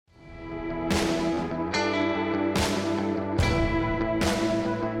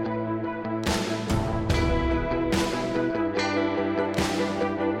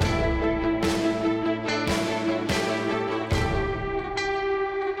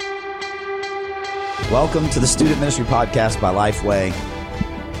Welcome to the Student Ministry Podcast by Lifeway.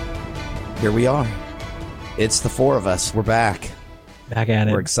 Here we are. It's the four of us. We're back. Back at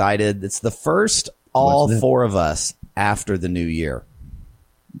it. We're excited. It's the first four of us after the new year.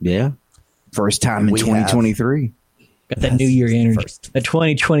 Yeah. First time in 2023. Got that New Year energy. The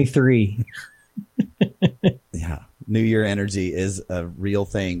 2023. Yeah. New Year energy is a real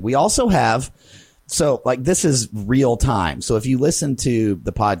thing. We also have... So, this is real time. So if you listen to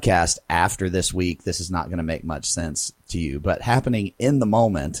the podcast after this week, this is not going to make much sense to you. But happening in the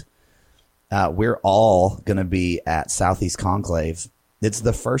moment, we're all going to be at Southeast Conclave. It's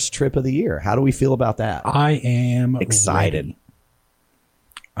the first trip of the year. How do we feel about that? I am excited.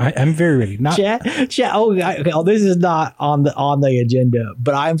 I'm very ready. Chat. Oh, this is not on the agenda,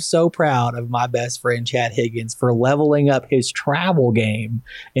 but I'm so proud of my best friend Chad Higgins for leveling up his travel game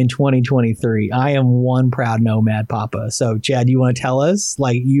in 2023. I am one proud nomad papa. So, Chad, you want to tell us,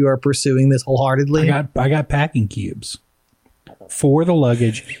 you are pursuing this wholeheartedly? I got packing cubes for the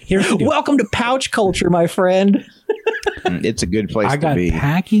luggage. Welcome to pouch culture, my friend. It's a good place to be. I got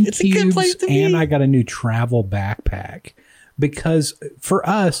packing cubes and I got a new travel backpack. Because for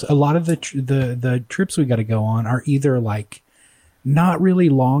us, a lot of the trips we got to go on are either not really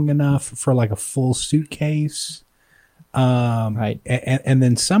long enough for a full suitcase, right? And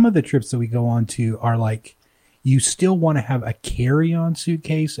then some of the trips that we go on to are you still want to have a carry-on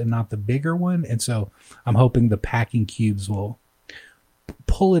suitcase and not the bigger one. And so I'm hoping the packing cubes will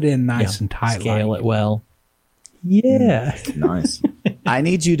pull it in nice and tight, scale it well. Yeah, nice. I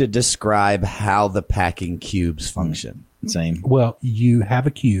need you to describe how the packing cubes function. Same. Well, you have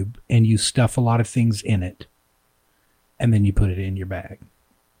a cube and you stuff a lot of things in it, and then you put it in your bag.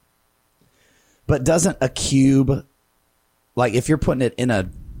 But doesn't a cube, if you're putting it in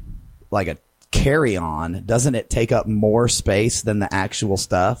a carry-on, doesn't it take up more space than the actual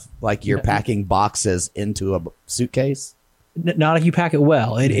stuff? You're packing boxes into a suitcase? Not if you pack it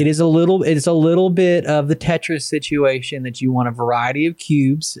well. It's a little bit of the Tetris situation that you want a variety of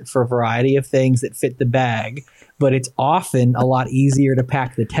cubes for a variety of things that fit the bag. But it's often a lot easier to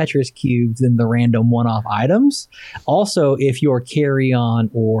pack the Tetris cubes than the random one-off items. Also, if your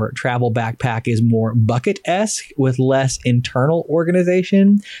carry-on or travel backpack is more bucket-esque with less internal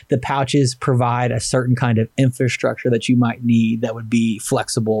organization, the pouches provide a certain kind of infrastructure that you might need that would be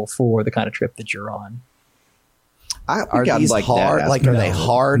flexible for the kind of trip that you're on. Are these hard? Are they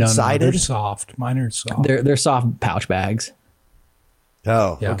hard-sided? No, they're soft. Mine are soft. They're soft pouch bags.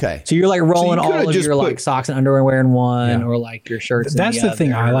 Oh, yeah. Okay. So you're rolling all of your socks and underwear in one, or your shirts. That's the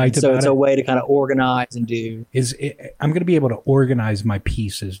thing I liked about it. So it's a way to kind of organize and do. I'm going to be able to organize my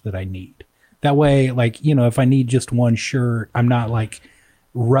pieces that I need. That way, if I need just one shirt, I'm not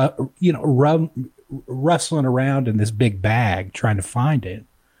rustling around in this big bag trying to find it.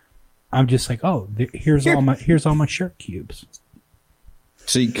 I'm just here's all my shirt cubes.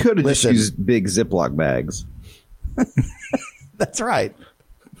 So you could have just used big Ziploc bags. That's right.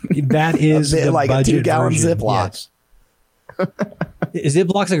 That is a two-gallon Ziploc. Yes.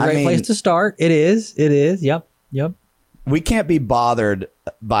 Ziploc's a great place to start. It is. Yep. We can't be bothered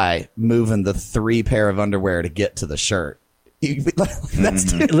by moving the 3 pair of underwear to get to the shirt.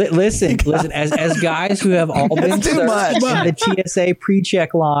 Listen. As guys who have all been searched in the TSA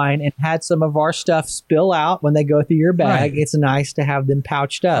pre-check line and had some of our stuff spill out when they go through your bag, It's nice to have them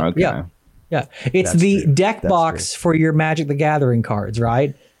pouched up. Okay. Yeah. It's the deck box for your Magic the Gathering cards,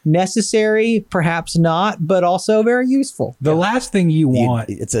 right? Necessary, perhaps not, but also very useful. The last thing you want...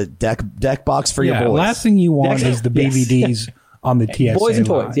 It's a deck box for your boys. The last thing you want is the BVDs on the TSA Boys and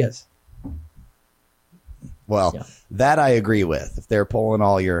line. toys, yes. Well, that I agree with. If they're pulling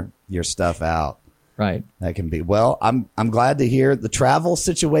all your stuff out, right, that can be. Well, I'm glad to hear the travel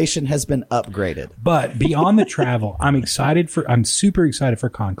situation has been upgraded. But beyond the travel, I'm super excited for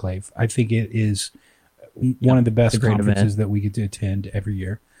Conclave. I think it is one of the best conferences that we get to attend every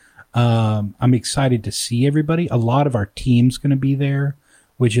year. I'm excited to see everybody. A lot of our team's going to be there,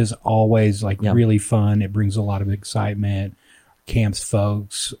 which is always really fun. It brings a lot of excitement. Camps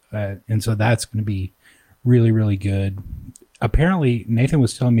folks, and so that's going to be really, really good. Apparently, Nathan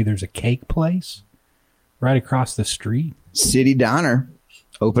was telling me there's a cake place right across the street. City Diner.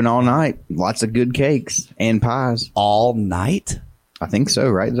 Open all night. Lots of good cakes and pies. All night? I think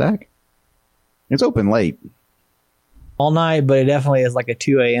so, right, Zach? It's open late. All night, but it definitely is a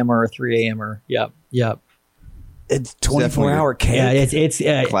 2 a.m. or a 3 a.m. Yep. It's 24-hour cake. Yeah,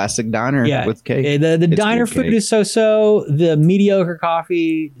 it's classic diner with cake. The diner food is so. The mediocre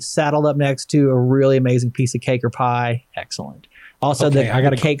coffee saddled up next to a really amazing piece of cake or pie. Excellent. Also, the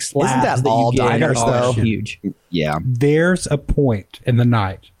cake slabs isn't that all diners though? Huge. Yeah. There's a point in the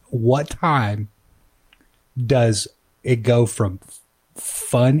night. What time does it go from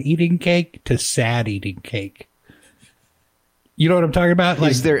fun eating cake to sad eating cake? You know what I'm talking about?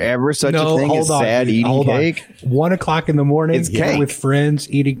 Is there ever such a thing as sad eating cake? 1 o'clock in the morning, It's cake. with friends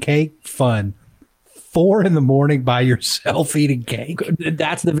eating cake, fun. 4 in the morning by yourself eating cake.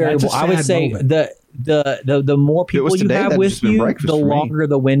 That's the variable. That's a I would sad say moment. the more people you today, have that'd with just been you, breakfast the for me. longer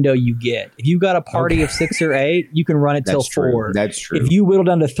the window you get. If you've got a party of 6 or 8, you can run it till That's true. 4. That's true. If you whittle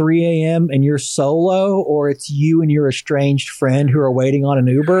down to 3 a.m. and you're solo, or it's you and your estranged friend who are waiting on an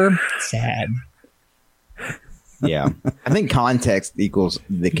Uber, sad. Yeah, I think context equals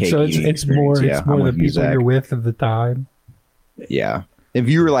the cake. So it's more Yeah, it's more I'm the with you, people Zach. you're with at the time. Yeah. If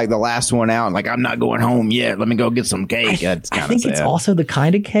you were like the last one out, and like, I'm not going home yet, let me go get some cake. That's I kind of think sad. it's also the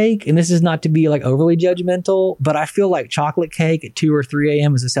kind of cake, and this is not to be like overly judgmental, but I feel like chocolate cake at 2 or 3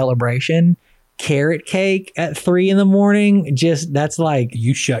 a.m. is a celebration. Carrot cake at 3 in the morning, that's like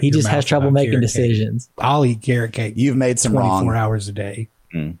You shut. he your just has mouth trouble about making carrot cake. decisions. I'll eat carrot cake You've made some 24 wrong. hours a day.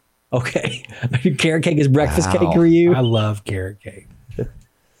 Okay, carrot cake is breakfast Wow. cake for you. I love carrot cake.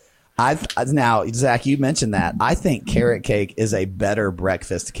 Now, Zach, you mentioned that. I think carrot cake is a better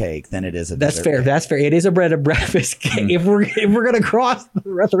breakfast cake than it is a That's dessert fair. cake. That's fair. It is a bread of breakfast cake. If we're gonna cross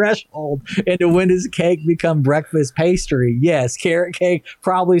the threshold into when does cake become breakfast pastry? Yes, carrot cake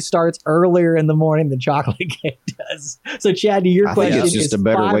probably starts earlier in the morning than chocolate cake does. So, Chad, to your I think question, it's just is a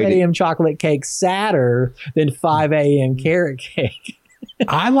better 5 way to- a.m. chocolate cake sadder than 5 a.m. carrot cake?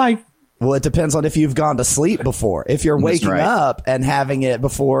 I like. Well, it depends on if you've gone to sleep before. If you're That's waking right. up and having it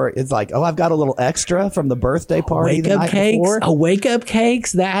before, it's like, oh, I've got a little extra from the birthday party Wake the up night cakes. before. Wake up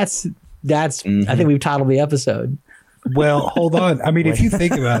cakes. That's. I think we've titled the episode. Well, hold on. I mean, if you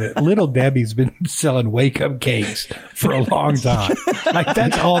think about it, Little Debbie's been selling wake up cakes for a long time. Like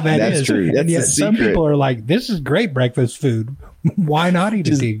that's all That's is. true. That's and yet the some secret. people are like, "This is great breakfast food. Why not eat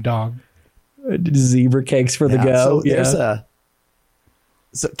a ding dong?" Zebra cakes for the Yeah, go. so there's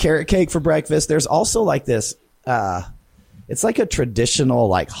so carrot cake for breakfast. There's also like this. It's like a traditional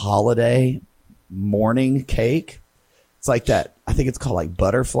like holiday morning cake. It's like that. I think it's called like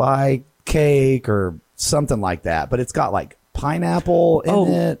butterfly cake or something like that. But it's got like pineapple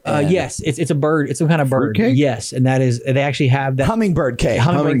in it. and Yes, it's a bird. It's some kind of bird. Fruitcake? Yes, and that is they actually have that hummingbird cake.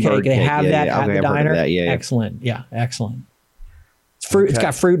 hummingbird Hummingbird cake. They cake. have Yeah, that yeah. at Okay, the I've heard of diner. that. Yeah, yeah. Excellent. Yeah, excellent. It's fruit. It's Okay.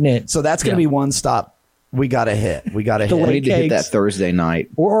 got fruit in it. So that's going to Yeah. be one stop. We got to hit. We got to The We hit. need to hit that cakes. Thursday night.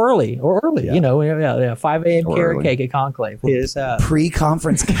 Or early. Yeah. You know, yeah. 5 a.m. Or carrot early. cake at Conclave is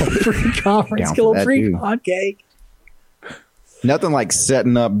Pre-conference cake. pre-conference, Down get a for little that, pre-con cake. Nothing like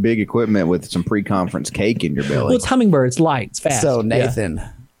setting up big equipment with some pre-conference cake in your belly. Well, it's hummingbird. It's light. It's fast. So Yeah. Nathan,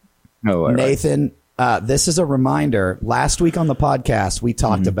 Oh, all right. Nathan, this is a reminder. Last week on the podcast, we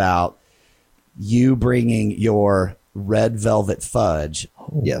talked about you bringing your red velvet fudge.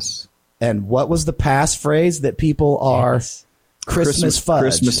 Yes. And what was the passphrase that people are Yes. Christmas fudge?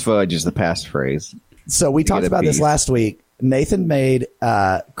 Christmas fudge is the passphrase. So we talked get a about this piece. last week. Nathan made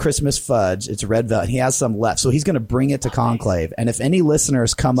Christmas fudge. It's red velvet. He has some left. So he's going to bring it to Conclave. And if any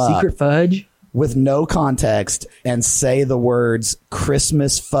listeners come Secret up fudge. with no context and say the words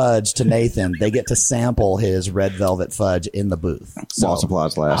Christmas fudge to Nathan, they get to sample his red velvet fudge in the booth. While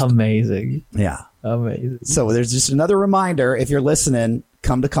supplies last. Amazing. Yeah. Amazing. So there's just another reminder. If you're listening,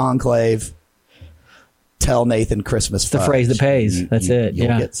 come to Conclave. Tell Nathan Christmas the fudge. phrase that pays. That's it. You'll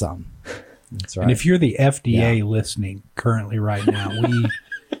Yeah. get some. That's right. And if you're the FDA listening currently right now, we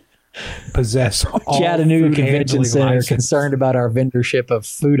possess all Chattanooga food Convention handling Center licenses. concerned about our vendorship of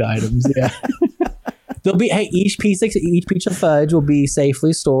food items. Yeah. There'll be each piece of fudge will be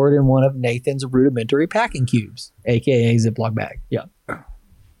safely stored in one of Nathan's rudimentary packing cubes, aka Ziploc bag. Yeah.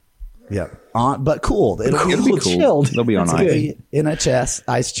 yeah. But cool. It'll It'll be cool. Chilled. They'll be on That's ice. good. be in a chest,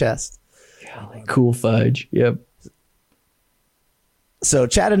 ice chest. Cool fudge. Yep. So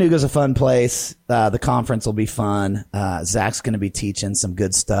Chattanooga's a fun place. The conference will be fun. Zach's going to be teaching some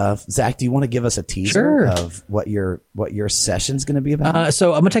good stuff. Zach, do you want to give us a teaser Sure. of what your session's going to be about?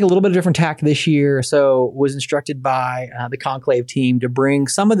 So I'm going to take a little bit of different tack this year. So was instructed by the Conclave team to bring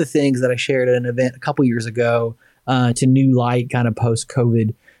some of the things that I shared at an event a couple years ago to new light, kind of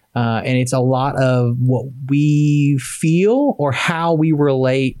post-COVID. And it's a lot of what we feel or how we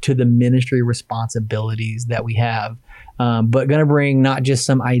relate to the ministry responsibilities that we have. But going to bring not just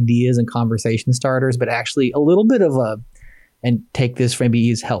some ideas and conversation starters, but actually a little bit of and take this maybe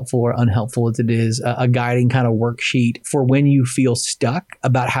as helpful or unhelpful as it is, a guiding kind of worksheet for when you feel stuck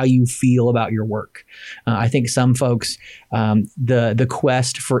about how you feel about your work. I think some folks, the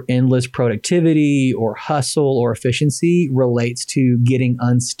quest for endless productivity or hustle or efficiency relates to getting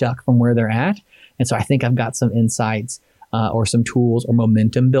unstuck from where they're at. And so I think I've got some insights or some tools or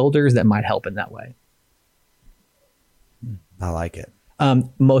momentum builders that might help in that way. I like it.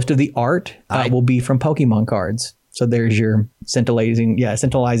 Most of the art will be from Pokemon cards. So there's your scintillating tails.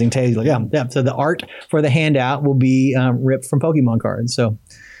 Yeah. So the art for the handout will be ripped from Pokemon cards. So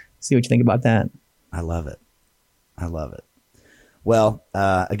see what you think about that. I love it. Well,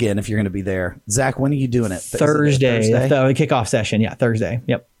 again, if you're going to be there, Zach, when are you doing it? Thursday? The kickoff session. Yeah, Thursday.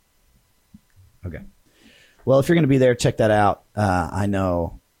 Yep. Okay. Well, if you're going to be there, check that out. I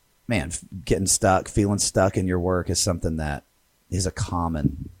know, man, feeling stuck in your work is something that is a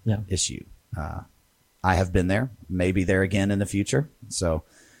common issue. I have been there, maybe there again in the future. So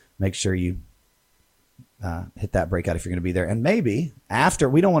make sure you hit that breakout if you're going to be there. And maybe after,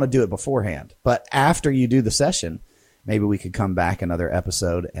 we don't want to do it beforehand, but after you do the session, maybe we could come back another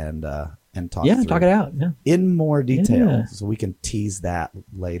episode and talk. Yeah, talk it out. Yeah. In more detail, so we can tease that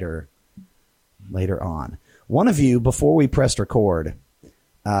later on. One of you, before we pressed record,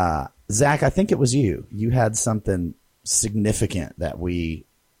 Zach, I think it was you. You had something significant that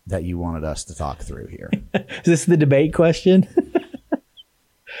you wanted us to talk through here. Is this the debate question?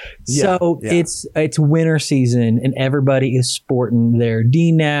 It's winter season and everybody is sporting their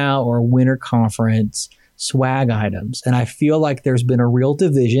D-Now or winter conference swag items. And I feel like there's been a real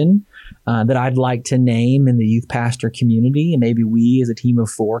division that I'd like to name in the youth pastor community. And maybe we as a team of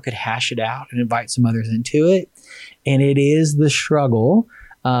 4 could hash it out and invite some others into it. And it is the struggle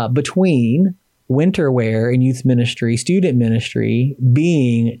between winter wear and youth ministry, student ministry,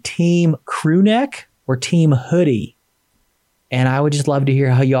 being team crew neck or team hoodie. And I would just love to hear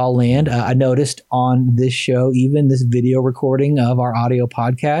how y'all land. I noticed on this show, even this video recording of our audio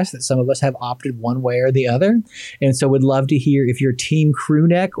podcast, that some of us have opted one way or the other. And so would love to hear if you're team crew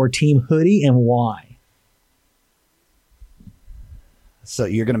neck or team hoodie and why. So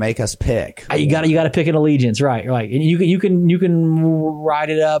you're going to make us pick. You got to pick an allegiance, right? Right. And you can write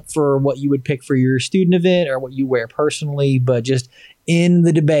it up for what you would pick for your student event or what you wear personally, but just in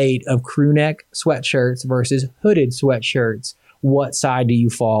the debate of crew neck sweatshirts versus hooded sweatshirts, what side do you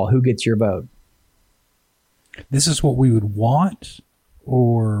fall? Who gets your vote? This is what we would want,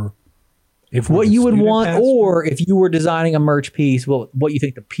 or if what you would want, or if you were designing a merch piece, well, what you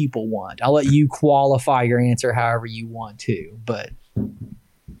think the people want. I'll let you qualify your answer however you want to, but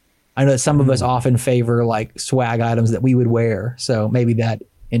I know that some of us often favor like swag items that we would wear, so maybe that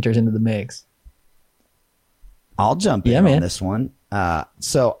enters into the mix. I'll jump in on this one.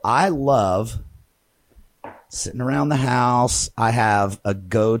 So I love sitting around the house. I have a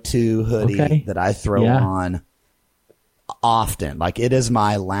go-to hoodie that I throw on often. Like, it is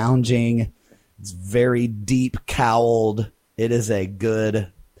my lounging. It's very deep cowled. It's a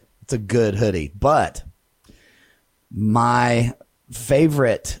good hoodie. But my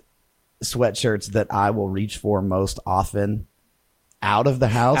favorite sweatshirts that I will reach for most often out of the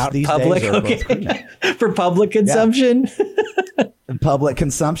house these days are both crew neck. For public consumption. Public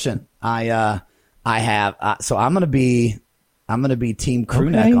consumption. I have so I'm gonna be team crew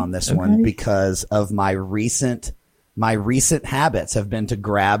neck on this one because of my recent habits have been to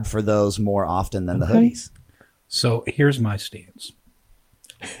grab for those more often than the hoodies. So here's my stance.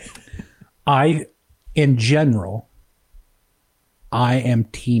 In general, I am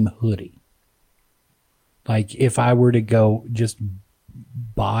team hoodie. Like, if I were to go just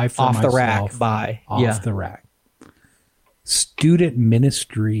buy for off myself, the rack, buy off the rack. Student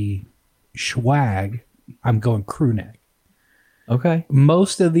ministry swag, I'm going crew neck. Okay.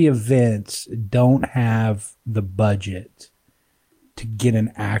 Most of the events don't have the budget to get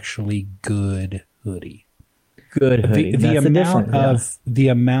an actually good hoodie. Good hoodie. The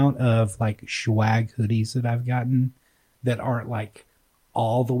amount of like swag hoodies that I've gotten that aren't like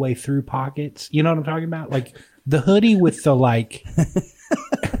all the way through pockets. You know what I'm talking about? Like the hoodie with the like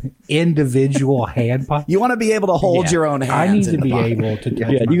individual hand pocket. You want to be able to hold your own hands. I need to be able to.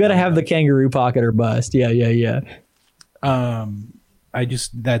 You got to have the kangaroo pocket or bust. Yeah. That's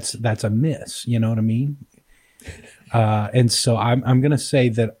a miss. You know what I mean? And so I'm going to say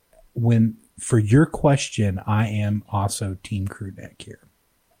that for your question, I am also team crew neck here.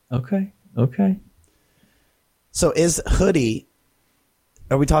 Okay. So is hoodie,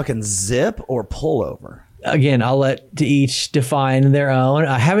 are we talking zip or pullover? Again, I'll let to each define their own.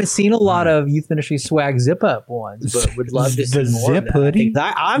 I haven't seen a lot of youth ministry swag zip up ones, but would love to see more zip of that. hoodie.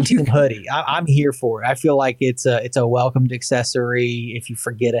 I'm team hoodie. I'm here for it. I feel like it's a welcomed accessory. If you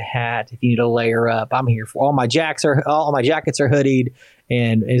forget a hat, if you need to layer up, I'm here for. All my jackets are hoodied,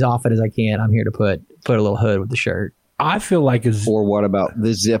 and as often as I can, I'm here to put a little hood with the shirt. I feel like or what about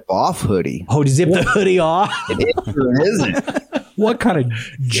the zip off hoodie? Oh, to zip the hoodie off? It isn't. What kind of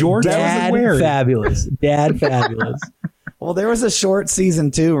Jordan was it wearing? Dad fabulous. Well, there was a short season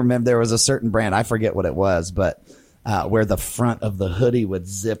too. Remember, there was a certain brand, I forget what it was, but where the front of the hoodie would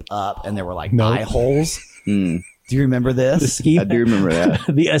zip up and there were like eye holes. Do you remember this? I do remember that.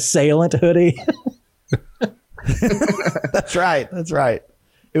 The assailant hoodie. That's right.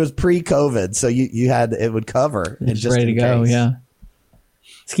 It was pre-COVID, so you had it would cover and just ready to go. case. Yeah.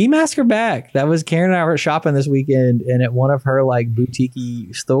 Ski masks are back. That was Karen and I were shopping this weekend, and at one of her like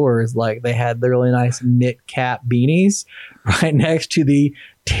boutique stores, like they had the really nice knit cap beanies right next to the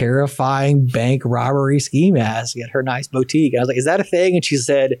terrifying bank robbery ski mask at her nice boutique. I was like, "Is that a thing?" And she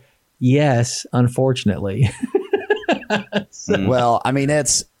said, "Yes, unfortunately." Well, I mean,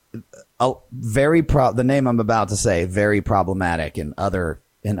 it's a very the name I'm about to say very problematic in other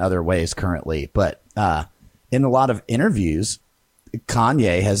ways currently, but in a lot of interviews,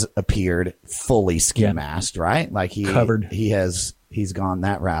 Kanye has appeared fully ski masked, right? Like covered. He's gone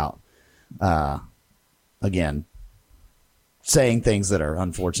that route. Again, saying things that are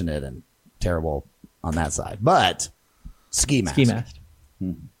unfortunate and terrible on that side, but ski mask.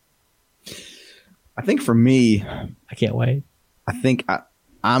 I think for me, I can't wait. I think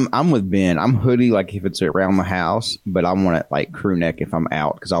I'm with Ben. I'm hoodie like if it's around the house, but I want it like crew neck if I'm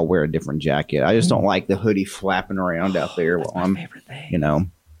out because I'll wear a different jacket. I just don't like the hoodie flapping around out there while I'm,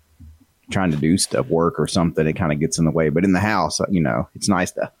 trying to do stuff, work or something. It kind of gets in the way. But in the house, it's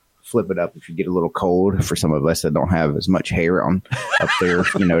nice to flip it up if you get a little cold. For some of us that don't have as much hair on up there,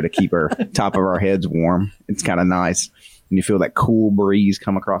 to keep our top of our heads warm. It's kind of nice. And you feel that cool breeze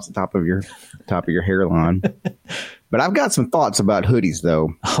come across the top of your hairline. But I've got some thoughts about hoodies,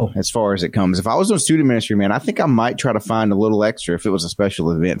 though, as far as it comes. If I was on student ministry, man, I think I might try to find a little extra if it was a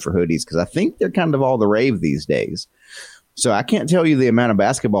special event for hoodies, because I think they're kind of all the rave these days. So I can't tell you the amount of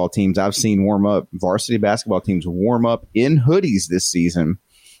basketball teams I've seen warm up, varsity basketball teams warm up in hoodies this season.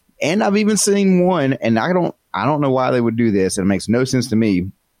 And I've even seen one, and I don't know why they would do this. It makes no sense to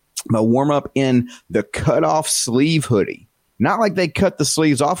me. But warm up in the cut-off sleeve hoodie. Not like they cut the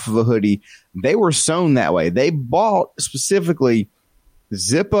sleeves off of a hoodie. They were sewn that way. They bought specifically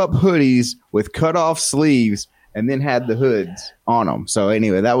zip-up hoodies with cut-off sleeves and then had the hoods on them. So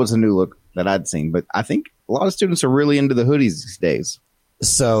anyway, that was a new look that I'd seen. But I think a lot of students are really into the hoodies these days.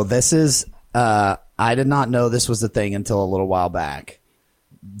 So this is I did not know this was a thing until a little while back.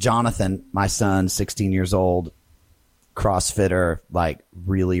 Jonathan, my son, 16 years old, CrossFitter, like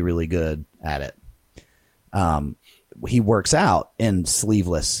really, really good at it. He works out in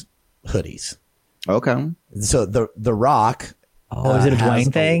sleeveless hoodies. Okay. So the Rock. Is it a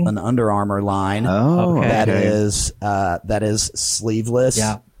Dwayne thing? An Under Armour line. Oh, okay. That is sleeveless.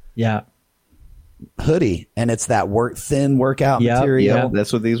 Yeah. Hoodie, and it's that thin workout material. Yeah,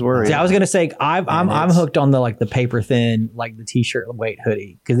 that's what these were. See, I was gonna say I'm hooked on the paper thin, like the t-shirt weight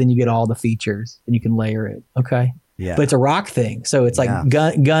hoodie, because then you get all the features and you can layer it. Okay. Yeah. But it's a Rock thing, so it's like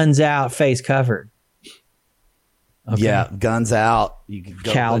guns out, face covered. Okay. Yeah, guns out. You can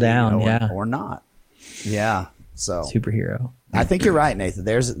go cowl down, or not. Yeah. So superhero. I think you're right, Nathan.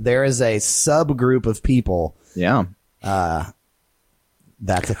 There is a subgroup of people. Yeah.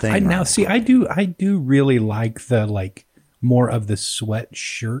 That's a thing. Now, see, I do really like the more of the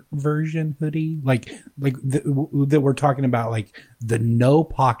sweatshirt version hoodie, that we're talking about, like the no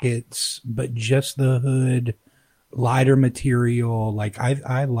pockets, but just the hood, lighter material. Like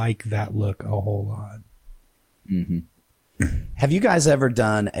I like that look a whole lot. Mm-hmm. Have you guys ever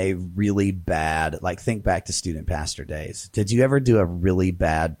done a really bad, think back to student pastor days? Did you ever do a really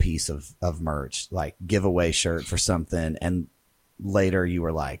bad piece of merch, like giveaway shirt for something, and later you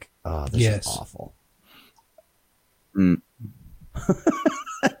were like, oh, this is awful?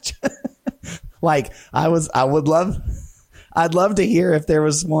 I'd love to hear if there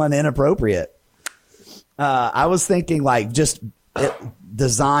was one inappropriate. I was thinking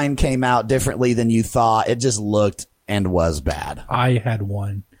design came out differently than you thought. It just looked and was bad. I had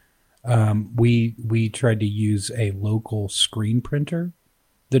one. We tried to use a local screen printer.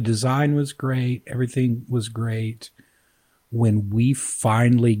 The design was great. Everything was great. When we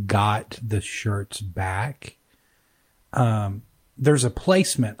finally got the shirts back, there's a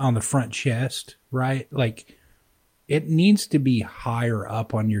placement on the front chest, right? Like it needs to be higher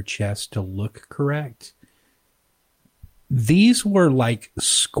up on your chest to look correct. These were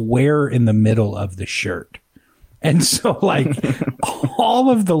square in the middle of the shirt. And so all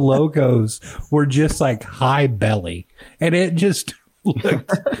of the logos were just high belly, and it just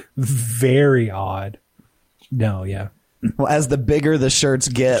looked very odd. No, yeah. Well, as the bigger the shirts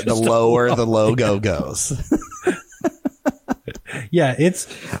get, the lower the logo goes. Yeah,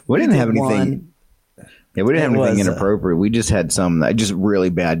 we didn't have anything. Yeah, we didn't have anything inappropriate. We just had some just really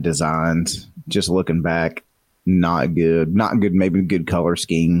bad designs. Just looking back, not good. Maybe good color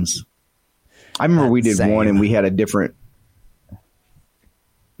schemes. I remember we did one and we had a different.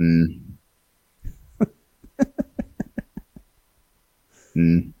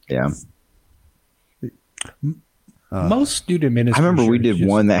 Yeah. Most student administrators. I remember we did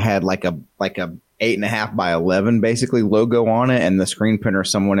one that had like a 8.5 by 11 basically logo on it, and the screen printer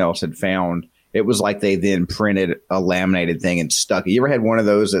someone else had found. It was like they then printed a laminated thing and stuck it. You ever had one of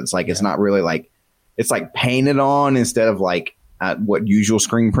those that's like it's not really like it's like painted on instead of like what usual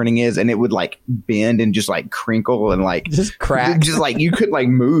screen printing is, and it would like bend and just like crinkle and like just crack, just like you could like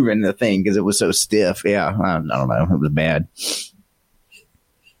move in the thing because it was so stiff. Yeah, I don't know, it was bad.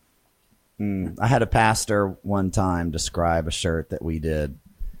 I had a pastor one time describe a shirt that we did.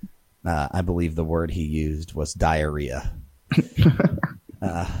 I believe the word he used was diarrhea.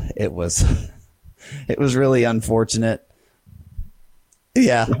 It was really unfortunate.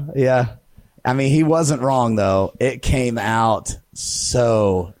 Yeah. I mean, he wasn't wrong though. It came out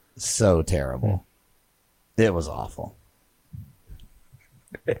so terrible. It was awful.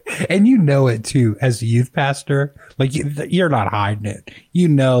 And you know it too, as a youth pastor. Like you're not hiding it. You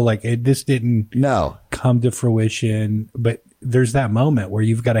know, like this didn't come to fruition. But there's that moment where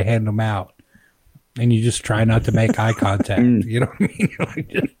you've got to hand them out, and you just try not to make eye contact. You know what I mean? Like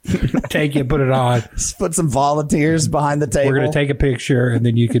just take it, put it on. Just put some volunteers behind the table. We're going to take a picture, and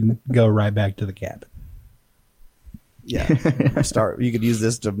then you can go right back to the cabin. Yeah, you could use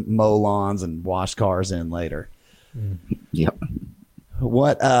this to mow lawns and wash cars in later. Yep.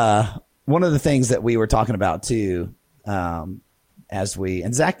 One of the things that we were talking about too, and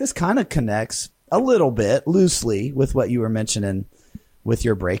Zach, this kind of connects a little bit loosely with what you were mentioning with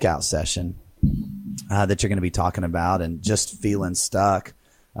your breakout session that you're going to be talking about and just feeling stuck.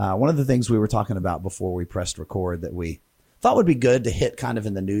 One of the things we were talking about before we pressed record that we thought would be good to hit kind of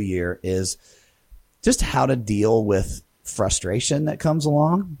in the new year is just how to deal with frustration that comes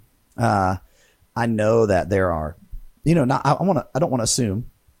along. I know that there are, I don't want to assume.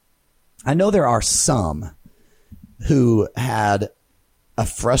 I know there are some who had a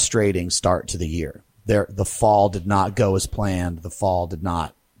frustrating start to the year. The fall did not go as planned. The fall did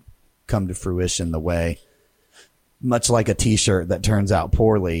not come to fruition the way, much like a t-shirt that turns out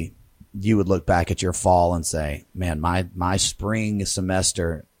poorly, you would look back at your fall and say, man, my spring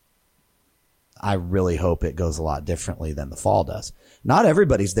semester, I really hope it goes a lot differently than the fall does. Not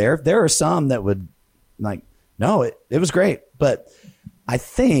everybody's there. There are some that would like, no, it was great. But I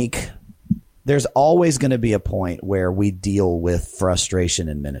think there's always going to be a point where we deal with frustration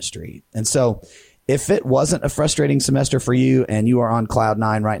in ministry. And so if it wasn't a frustrating semester for you and you are on cloud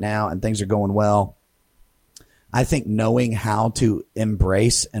nine right now and things are going well, I think knowing how to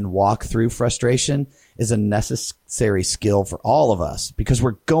embrace and walk through frustration is a necessary skill for all of us because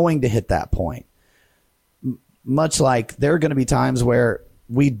we're going to hit that point. Much like there are going to be times where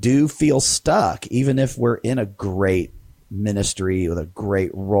we do feel stuck, even if we're in a great ministry with a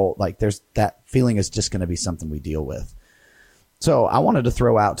great role. Like there's that feeling is just going to be something we deal with. So I wanted to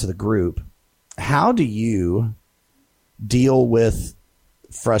throw out to the group, how do you deal with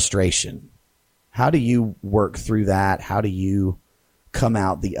frustration? How do you work through that? How do you come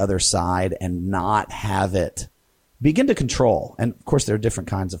out the other side and not have it begin to control? And of course, there are different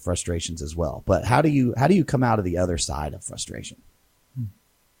kinds of frustrations as well. But how do you come out of the other side of frustration?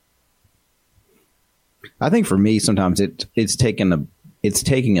 I think for me, sometimes it's taking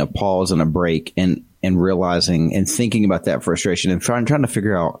a pause and a break and realizing and thinking about that frustration and trying to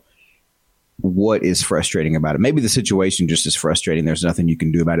figure out what is frustrating about it. Maybe the situation just is frustrating. There's nothing you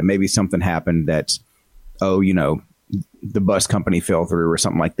can do about it. Maybe something happened that's, the bus company fell through or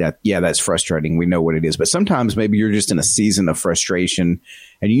something like that. Yeah, that's frustrating. We know what it is. But sometimes maybe you're just in a season of frustration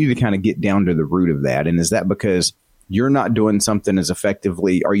and you need to kind of get down to the root of that. And is that because you're not doing something as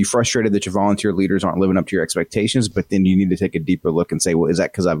effectively? Are you frustrated that your volunteer leaders aren't living up to your expectations? But then you need to take a deeper look and say, well, is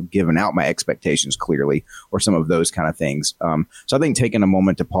that because I've given out my expectations clearly, or some of those kind of things? So I think taking a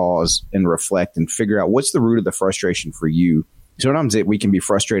moment to pause and reflect and figure out what's the root of the frustration for you. Sometimes we can be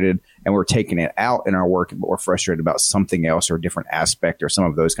frustrated and we're taking it out in our work, but we're frustrated about something else or a different aspect or some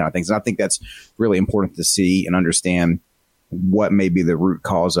of those kind of things. And I think that's really important to see and understand what may be the root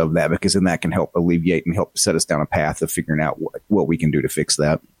cause of that, because then that can help alleviate and help set us down a path of figuring out what we can do to fix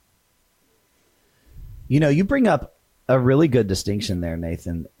that. You bring up a really good distinction there,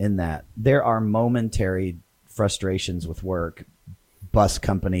 Nathan, in that there are momentary frustrations with work. Bus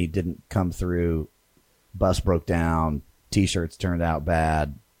company didn't come through, bus broke down, t-shirts turned out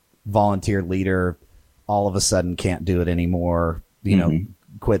bad, volunteer leader all of a sudden can't do it anymore,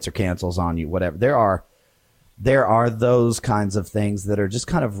 quits or cancels on you, whatever. There are those kinds of things that are just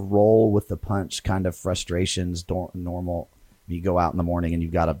kind of roll with the punch kind of frustrations, normal. You go out in the morning and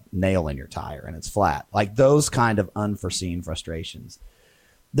you've got a nail in your tire and it's flat. Like those kind of unforeseen frustrations.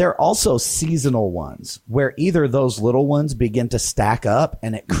 There are also seasonal ones where either those little ones begin to stack up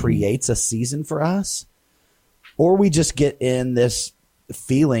and it creates a season for us, or we just get in this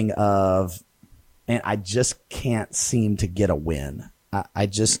feeling of, and I just can't seem to get a win.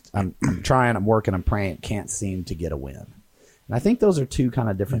 I'm trying, I'm working, I'm praying, can't seem to get a win. And I think those are two kind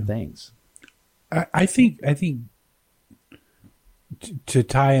of different things. I think to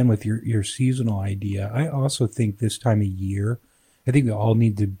tie in with your seasonal idea, I also think this time of year, I think we all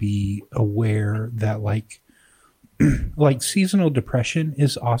need to be aware that like seasonal depression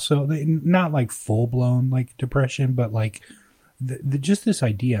is also not like full blown like depression, but like just this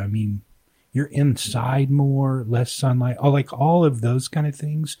idea. I mean, you're inside more, less sunlight, all of those kind of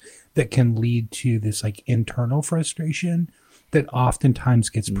things that can lead to this like internal frustration that oftentimes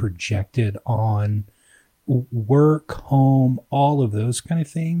gets projected on work, home, all of those kind of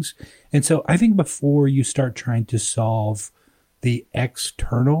things. And so I think before you start trying to solve the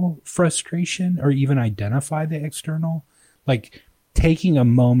external frustration or even identify the external, like taking a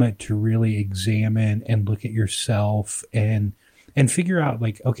moment to really examine and look at yourself and figure out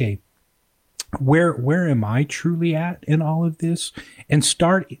like, okay, where am I truly at in all of this? And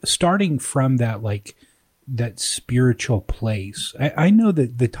starting from that, like that spiritual place. I know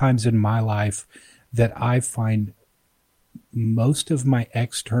that the times in my life that I find most of my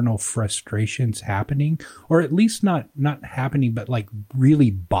external frustrations happening, or at least not happening, but like really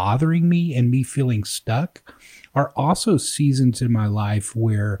bothering me and me feeling stuck, are also seasons in my life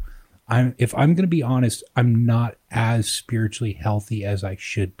where if I'm going to be honest, I'm not as spiritually healthy as I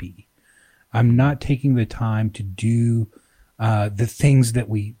should be. I'm not taking the time to do the things that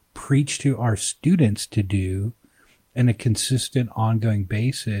we preach to our students to do in a consistent, ongoing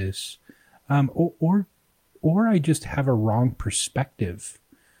basis, or I just have a wrong perspective.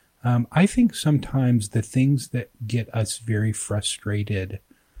 I think sometimes the things that get us very frustrated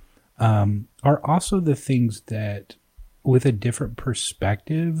are also the things that, with a different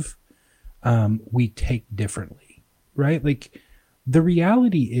perspective, we take differently, right? Like the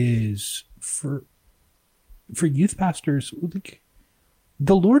reality is for youth pastors, like,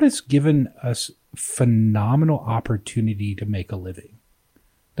 the Lord has given us phenomenal opportunity to make a living.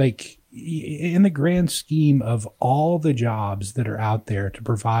 Like in the grand scheme of all the jobs that are out there to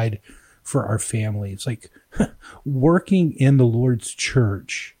provide for our families, like working in the Lord's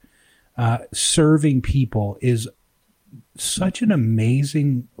church, serving people is such an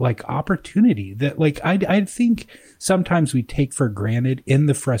amazing like opportunity that like I think sometimes we take for granted in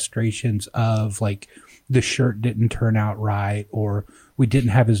the frustrations of like the shirt didn't turn out right, or we didn't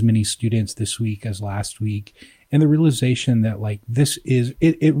have as many students this week as last week. And the realization that like this is,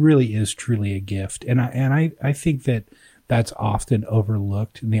 it really is truly a gift. And I think that that's often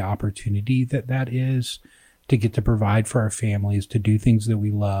overlooked in the opportunity that is to get to provide for our families, to do things that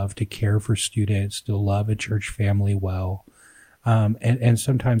we love, to care for students, to love a church family well. And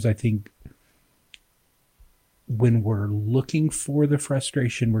sometimes I think when we're looking for the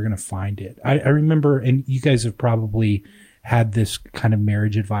frustration, we're going to find it. I remember, and you guys have probably had this kind of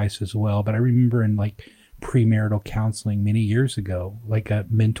marriage advice as well, but I remember in like premarital counseling many years ago, like a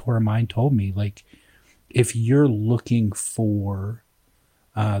mentor of mine told me, like, if you're looking for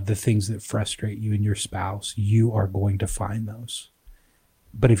the things that frustrate you in your spouse, you are going to find those.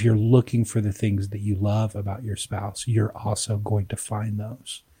 But if you're looking for the things that you love about your spouse, you're also going to find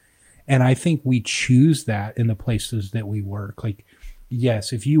those. And I think we choose that in the places that we work. Like,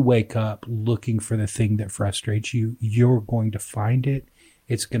 yes, if you wake up looking for the thing that frustrates you, you're going to find it.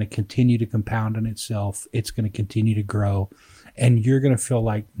 It's going to continue to compound on itself. It's going to continue to grow. And you're going to feel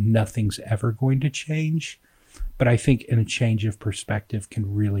like nothing's ever going to change. But I think in a change of perspective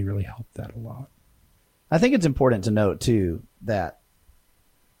can really, really help that a lot. I think it's important to note, too, that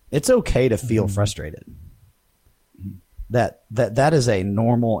it's okay to feel frustrated. That is a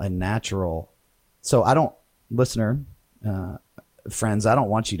normal and natural. So I don't, listener, friends, I don't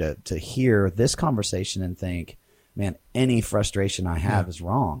want you to hear this conversation and think, man, any frustration I have is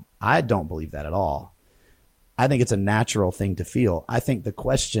wrong. I don't believe that at all. I think it's a natural thing to feel. I think the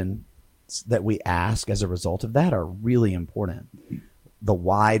questions that we ask as a result of that are really important. The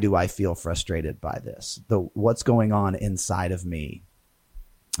why do I feel frustrated by this? The what's going on inside of me?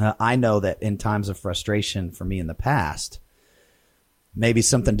 I know that in times of frustration for me in the past, maybe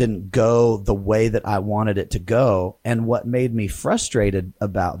something didn't go the way that I wanted it to go. And what made me frustrated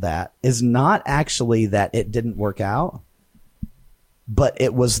about that is not actually that it didn't work out, but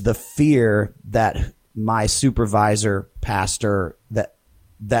it was the fear that my supervisor, pastor,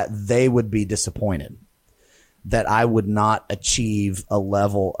 that they would be disappointed. that I would not achieve a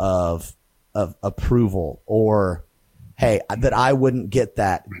level of approval, or hey, that I wouldn't get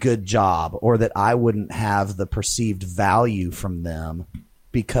that good job, or that I wouldn't have the perceived value from them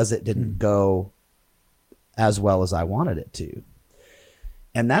because it didn't go as well as I wanted it to.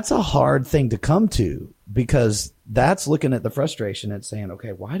 And that's a hard thing to come to, because that's looking at the frustration and saying,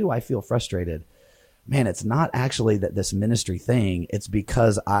 okay, why do I feel frustrated? Man, it's not actually that this ministry thing. It's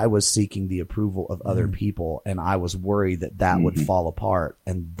because I was seeking the approval of other people, and I was worried that would fall apart.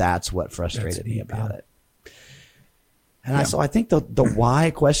 And that's what frustrated me about it. And so I think the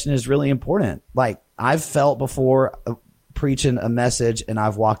why question is really important. Like, I've felt before preaching a message and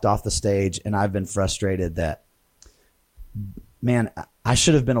I've walked off the stage and I've been frustrated that, man, I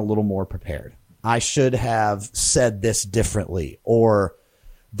should have been a little more prepared. I should have said this differently, or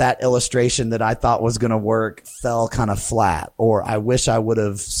that illustration that I thought was going to work fell kind of flat, or I wish I would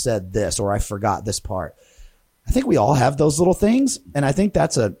have said this, or I forgot this part. I think we all have those little things. And I think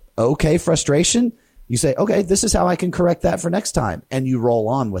that's a okay frustration. You say, okay, this is how I can correct that for next time. And you roll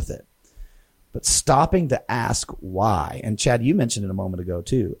on with it. But stopping to ask why, and Chad, you mentioned it a moment ago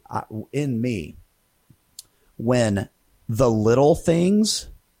too, in me, when the little things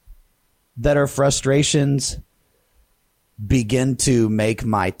that are frustrations begin to make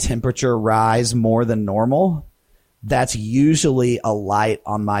my temperature rise more than normal, that's usually a light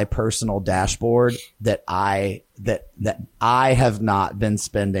on my personal dashboard that I have not been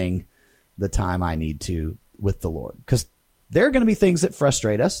spending the time I need to with the Lord. Because there are going to be things that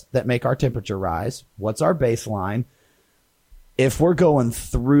frustrate us, that make our temperature rise. What's our baseline? If we're going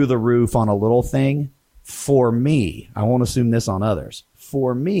through the roof on a little thing, for me, I won't assume this on others.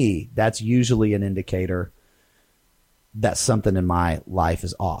 For me, that's usually an indicator that something in my life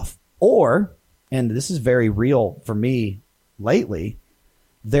is off. Or, and this is very real for me lately,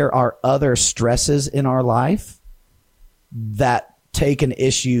 there are other stresses in our life that take an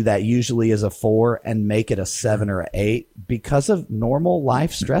issue that usually is a 4 and make it a 7 or an 8 because of normal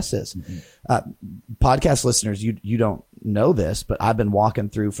life stresses. Podcast listeners, you don't know this, but I've been walking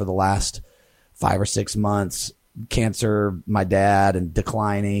through for the last 5 or 6 months, cancer, my dad, and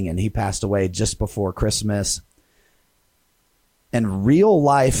declining, and he passed away just before Christmas. And real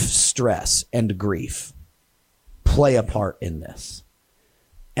life stress and grief play a part in this.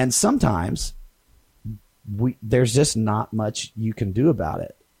 And sometimes there's just not much you can do about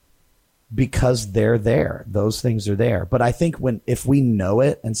it because they're there. Those things are there. But I think if we know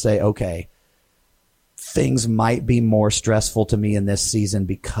it and say, okay, things might be more stressful to me in this season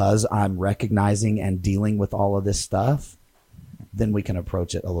because I'm recognizing and dealing with all of this stuff, then we can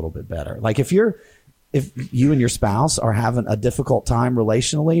approach it a little bit better. Like if you and your spouse are having a difficult time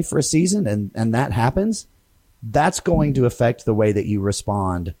relationally for a season and that happens, that's going to affect the way that you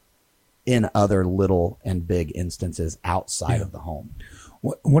respond in other little and big instances outside of the home.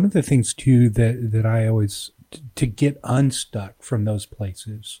 One of the things too that I always, to get unstuck from those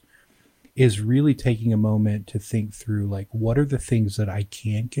places, is really taking a moment to think through, like, what are the things that I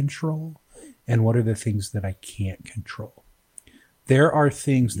can control and what are the things that I can't control? There are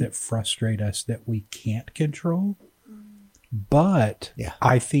things that frustrate us that we can't control, but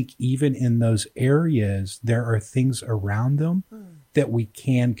I think even in those areas, there are things around them that we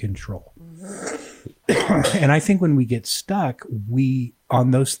can control. And I think when we get stuck,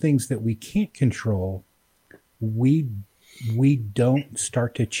 on those things that we can't control, we don't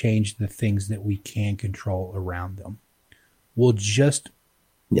start to change the things that we can control around them. We'll just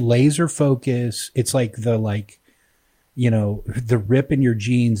laser focus. It's like the rip in your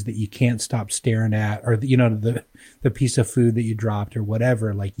jeans that you can't stop staring at, or the piece of food that you dropped or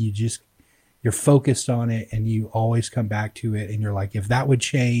whatever. Like you're focused on it and you always come back to it. And you're like, if that would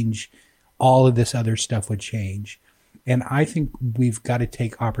change, all of this other stuff would change. And I think we've got to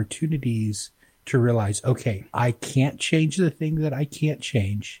take opportunities to realize, okay, I can't change the thing that I can't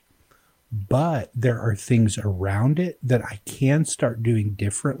change, but there are things around it that I can start doing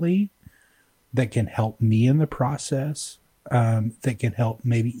differently that can help me in the process, that can help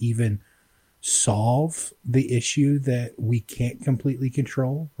maybe even solve the issue that we can't completely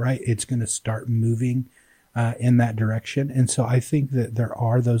control, right? It's going to start moving in that direction. And so I think that there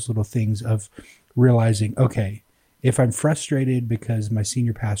are those little things of realizing, okay, if I'm frustrated because my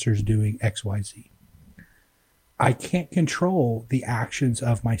senior pastor is doing XYZ, I can't control the actions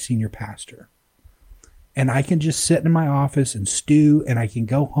of my senior pastor. And I can just sit in my office and stew, and I can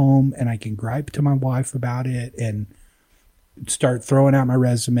go home and I can gripe to my wife about it and start throwing out my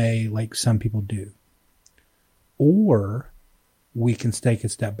resume like some people do. Or we can take a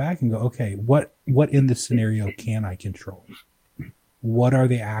step back and go, okay, what in this scenario can I control? What are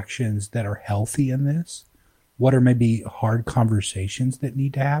the actions that are healthy in this? What are maybe hard conversations that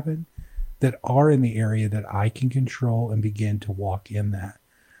need to happen that are in the area that I can control and begin to walk in that.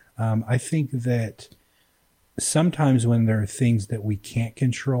 I think that sometimes when there are things that we can't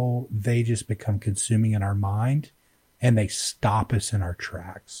control, they just become consuming in our mind and they stop us in our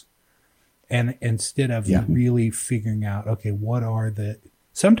tracks. And instead of really figuring out, okay, what are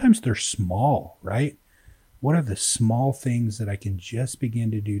sometimes they're small, right? What are the small things that I can just begin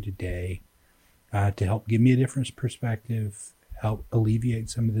to do today to help give me a different perspective, help alleviate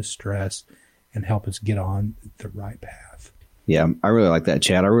some of the stress, and help us get on the right path? Yeah, I really like that,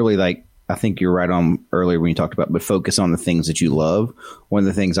 Chad. I think you're right on earlier when you talked about, but focus on the things that you love. One of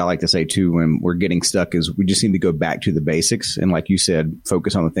the things I like to say too, when we're getting stuck, is we just need to go back to the basics. And like you said,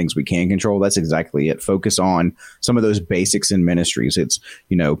 focus on the things we can control. That's exactly it. Focus on some of those basics in ministries. It's,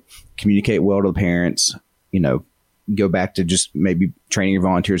 communicate well to the parents, go back to just maybe training your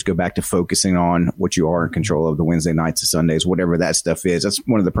volunteers, go back to focusing on what you are in control of, the Wednesday nights, the Sundays, whatever that stuff is. That's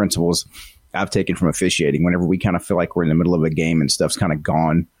one of the principles I've taken from officiating. Whenever we kind of feel like we're in the middle of a game and stuff's kind of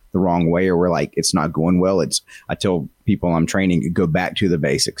gone the wrong way, or we're like, it's not going well. I tell people I'm training, go back to the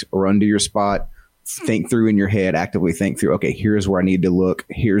basics, run to your spot, think through in your head, actively think through, okay, here's where I need to look.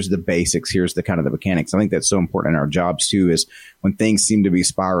 Here's the basics. Here's the kind of the mechanics. I think that's so important in our jobs too, is when things seem to be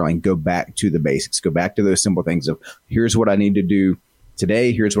spiraling, go back to the basics, go back to those simple things of here's what I need to do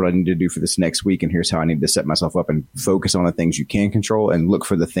today. Here's what I need to do for this next week. And here's how I need to set myself up, and focus on the things you can control and look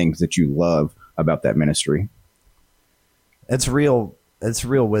for the things that you love about that ministry. It's real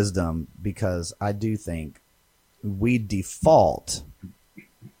wisdom, because I do think we default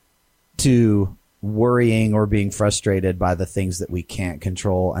to worrying or being frustrated by the things that we can't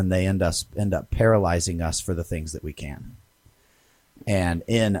control, and they end up paralyzing us for the things that we can. And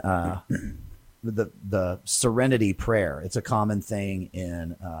in the serenity prayer, it's a common thing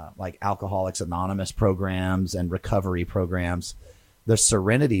in like Alcoholics Anonymous programs and recovery programs. The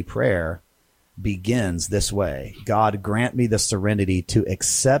serenity prayer begins this way: God, grant me the serenity to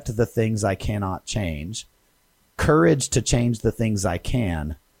accept the things I cannot change, courage to change the things I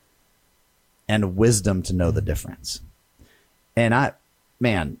can, and wisdom to know the difference.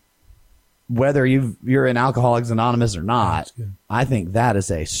 And whether you're in Alcoholics Anonymous or not, I think that is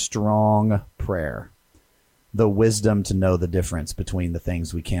a strong prayer. The wisdom to know the difference between the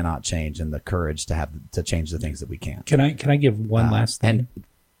things we cannot change and the courage to change the things that we can. Can I give one last thing?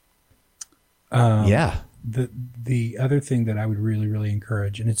 The other thing that I would really, really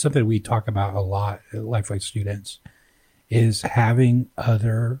encourage, and it's something we talk about a lot at Lifeway students, is having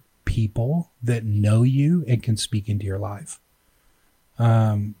other people that know you and can speak into your life.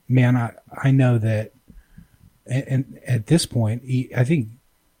 I know that, and at this point, I think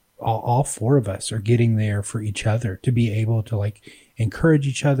all four of us are getting there for each other, to be able to like encourage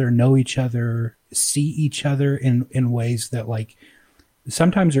each other, know each other, see each other in ways that like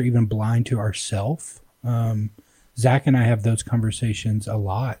sometimes are even blind to ourselves. Zach and I have those conversations a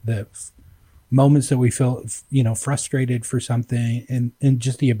lot, that moments that we feel, frustrated for something, and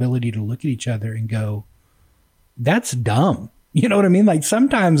just the ability to look at each other and go, that's dumb. You know what I mean? Like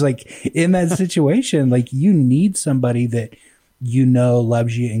sometimes like in that situation, like you need somebody that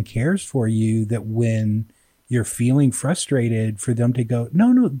loves you and cares for you, that when you're feeling frustrated, for them to go,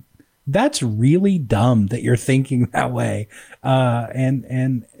 no, that's really dumb that you're thinking that way.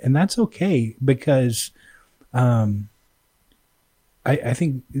 And that's okay, because I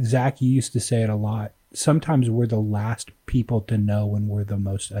think, Zach, you used to say it a lot. Sometimes we're the last people to know when we're the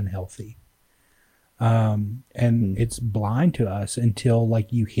most unhealthy. It's blind to us until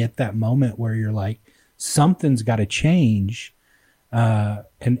like you hit that moment where you're like, something's got to change.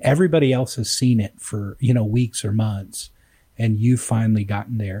 And everybody else has seen it for, weeks or months, and you've finally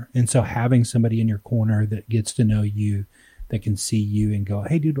gotten there. And so having somebody in your corner that gets to know you, that can see you and go,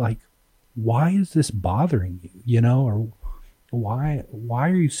 hey dude, like, why is this bothering you? Or why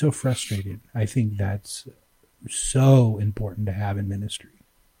are you so frustrated? I think that's so important to have in ministry.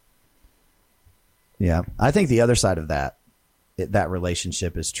 Yeah. I think the other side of that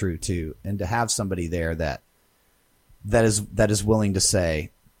relationship is true too. And to have somebody there that is willing to say,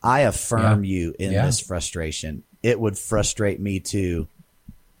 I affirm you in this frustration. It would frustrate me too.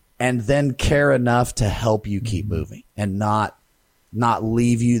 And then care enough to help you keep moving and not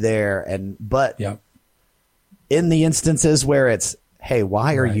leave you there. But in the instances where it's, hey,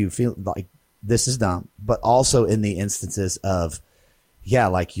 why are you feeling like this is dumb? But also in the instances of,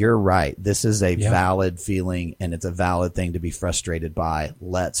 like you're right. This is a valid feeling, and it's a valid thing to be frustrated by.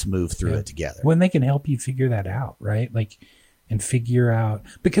 Let's move through it together. When they can help you figure that out, right? Like, and figure out,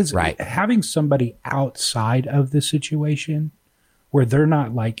 because having somebody outside of the situation where they're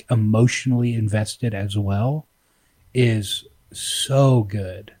not like emotionally invested as well, is so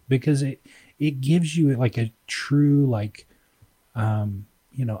good because it gives you like a true, like,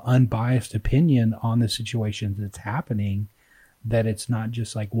 unbiased opinion on the situation that's happening, that it's not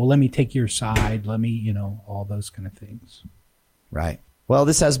just like, well, let me take your side. Let me, all those kind of things. Right. Well,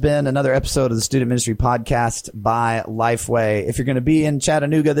 this has been another episode of the Student Ministry Podcast by Lifeway. If you're going to be in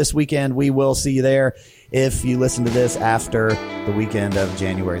Chattanooga this weekend, we will see you there if you listen to this after the weekend of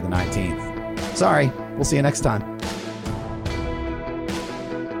January the 19th. Sorry. We'll see you next time.